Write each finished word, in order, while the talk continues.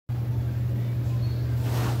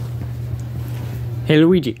Hey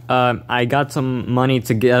Luigi, I got some money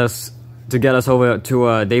to get us over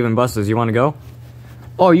to Dave and Buster's. You want to go?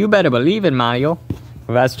 Oh, you better believe it, Mario.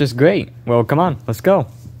 Well, that's just great. Well, come on, let's go.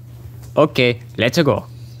 Okay, let's go.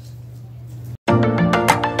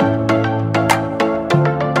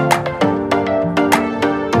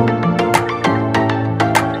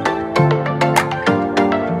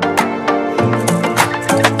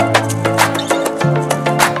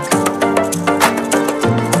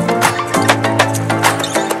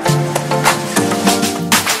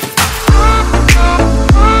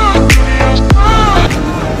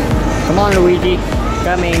 Come on, Luigi.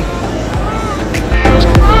 Coming.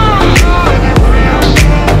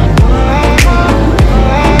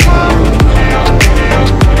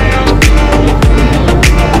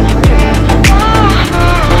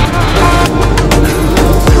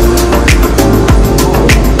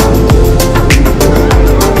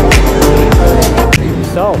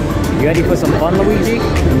 So, you ready for some fun, Luigi?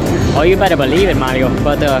 Oh, you better believe it, Mario.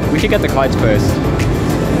 But we should get the cards first.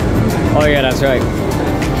 Oh yeah, that's right.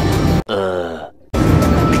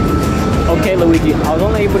 Okay, Luigi, I was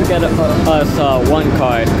only able to get us one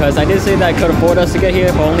card, because I did say that I could afford us to get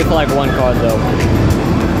here, but only for like one card though.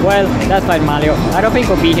 Well, that's fine, Mario. I don't think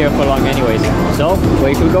we'll be here for long anyways, so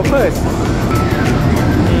where should we go first?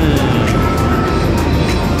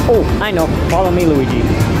 Oh, I know. Follow me, Luigi.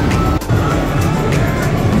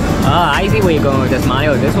 Ah, I see where you're going with this,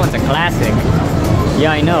 Mario. This one's a classic.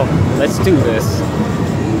 Yeah, I know. Let's do this.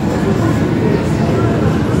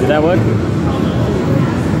 Did that work?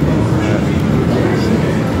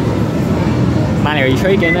 Mario, are you sure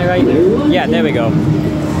you're getting it right? Yeah, there we go.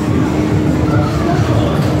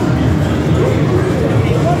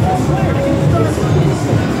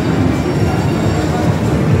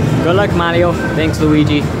 Good luck, Mario. Thanks,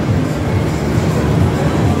 Luigi.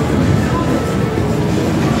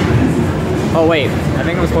 Oh wait, I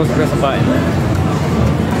think I'm supposed to press a button.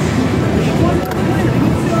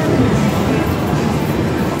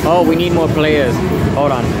 Oh, we need more players.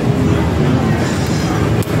 Hold on.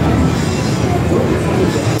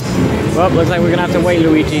 Well, looks like we're gonna have to wait,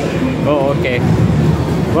 Luigi. Oh, okay.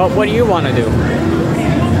 Well, what do you want to do?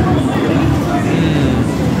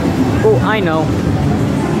 Oh, I know.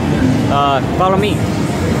 Follow me.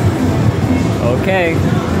 Okay.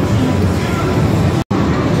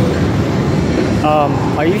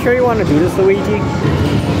 Are you sure you want to do this, Luigi?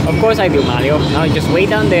 Of course I do, Mario. Now just wait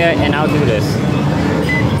down there and I'll do this.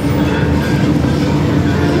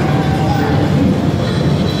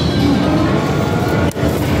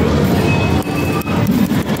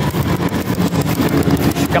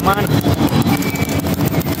 Come on.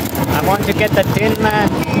 I want to get the Tin Man.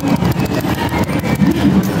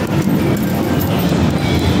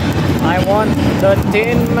 I want the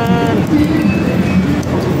Tin Man.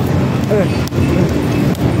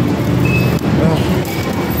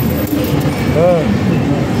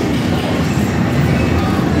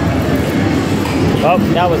 Oh,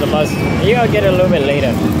 that was a bus. You're gonna get it a little bit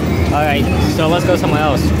later. Alright, so let's go somewhere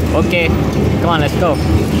else. Okay, come on, let's go.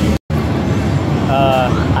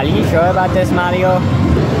 Are you sure about this, Mario?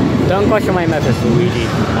 Don't question my methods, Luigi.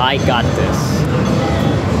 I got this.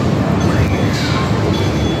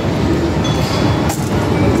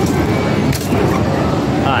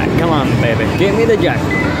 Alright, come on, baby. Give me the jacket.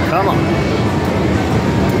 Come on.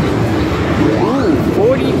 Ooh,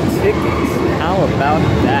 40 tickets. How about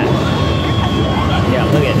that? Yeah,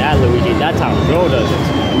 look at that, Luigi. That's how Pro does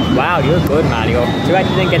it. Wow, you're good, Mario. Too bad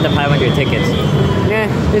you didn't get the 500 tickets. Nah,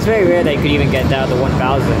 it's very rare that you could even get down to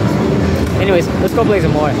 1,000. Anyways, let's go play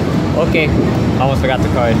some more. Okay, almost forgot the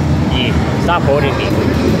card. Yeah, stop holding me.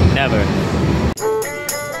 Never.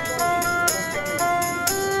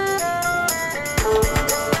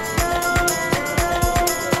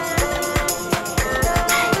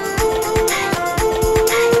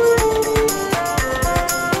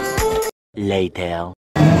 Later.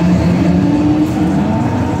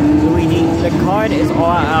 Luigi, the card is all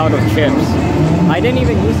out of chips. I didn't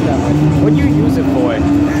even use it that much. What do you use it for?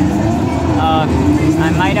 I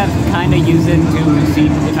might have kind of used it to see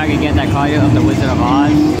if I could get that card of the Wizard of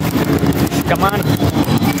Oz. Come on.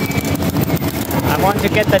 I want to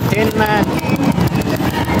get the Tin Man.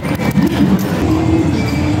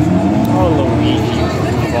 Oh, Luigi.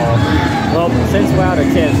 Well, since we're out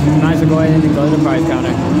of chips, might as well go ahead and go to the prize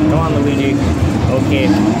counter. Go on, Luigi. Okay.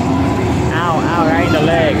 Ow, ow, right in the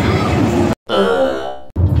leg.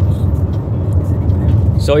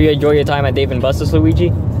 So you enjoy your time at Dave and Buster's,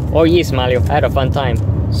 Luigi? Oh yes, Mario, I had a fun time.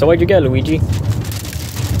 So what'd you get, Luigi?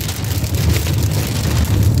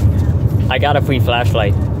 I got a free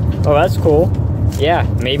flashlight. Oh, that's cool. Yeah,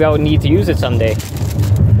 maybe I would need to use it someday.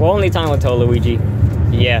 Well, only time will tell, Luigi.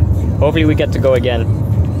 Yeah, hopefully we get to go again.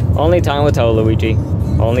 Only time will tell, Luigi.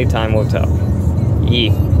 Only time will tell.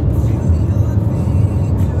 Yeah.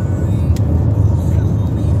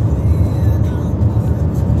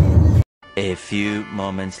 A few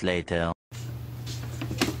moments later.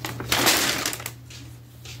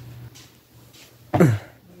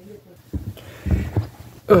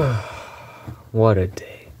 What a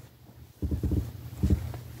day.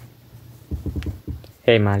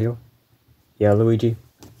 Hey Mario. Yeah, Luigi.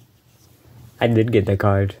 I did get the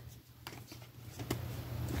card.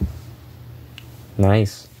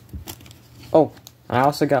 Nice. Oh, I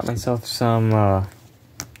also got myself some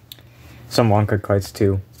Wonka cards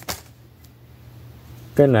too.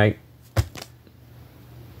 Good night.